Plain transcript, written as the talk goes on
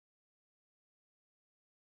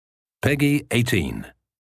PEGI 18.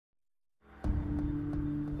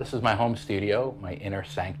 This is my home studio, my inner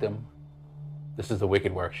sanctum. This is the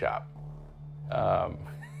Wicked Workshop.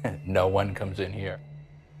 No one comes in here.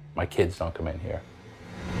 My kids don't come in here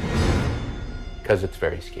because it's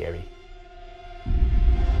very scary.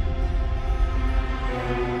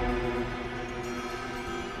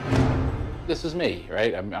 This is me,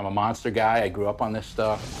 right? I'm a monster guy. I grew up on this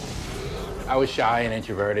stuff. I was shy and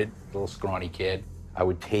introverted, little scrawny kid. I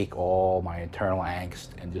would take all my internal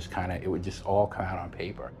angst and just it would just all come out on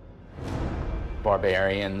paper.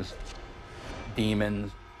 Barbarians,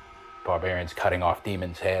 demons, barbarians cutting off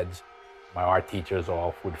demons' heads. My art teachers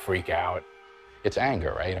all would freak out. It's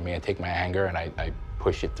anger, right? I mean, I take my anger and I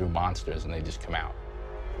push it through monsters and they just come out.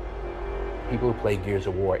 People who play Gears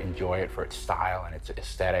of War enjoy it for its style and its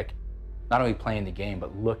aesthetic. Not only playing the game,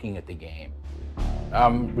 but looking at the game.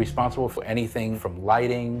 I'm responsible for anything from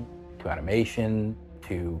lighting, to animation,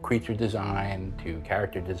 to creature design, to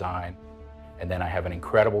character design. And then I have an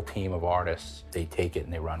incredible team of artists. They take it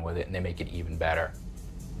and they run with it and they make it even better.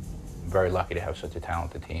 I'm very lucky to have such a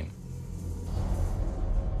talented team.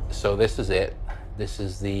 So this is it. This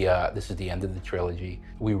is the end of the trilogy.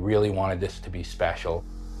 We really wanted this to be special.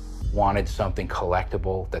 Wanted something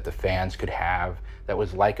collectible that the fans could have that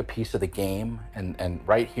was like a piece of the game and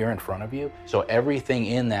right here in front of you. So everything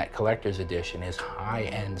in that collector's edition is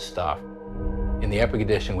high-end stuff. In the Epic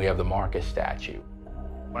Edition, we have the Marcus statue.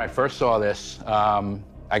 When I first saw this,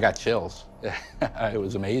 I got chills. It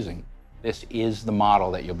was amazing. This is the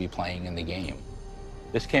model that you'll be playing in the game.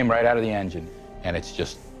 This came right out of the engine, and it's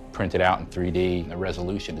just printed out in 3D. The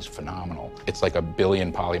resolution is phenomenal. It's like a 1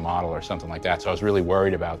 billion poly model or something like that. So I was really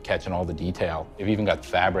worried about catching all the detail. They've even got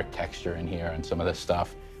fabric texture in here and some of this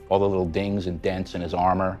stuff. All the little dings and dents in his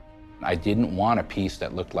armor. I didn't want a piece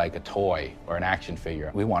that looked like a toy or an action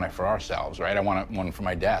figure. We want it for ourselves, right? I want one for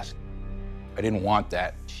my desk. I didn't want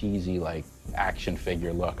that cheesy, like, action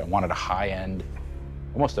figure look. I wanted a high-end,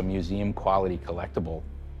 almost a museum quality collectible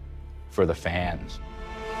for the fans.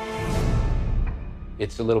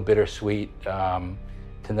 It's a little bittersweet to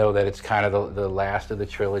know that it's kind of the last of the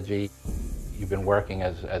trilogy. You've been working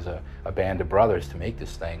as a band of brothers to make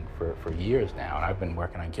this thing for years now, and I've been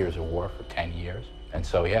working on Gears of War for 10 years. And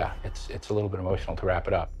so, yeah, it's a little bit emotional to wrap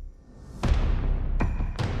it up.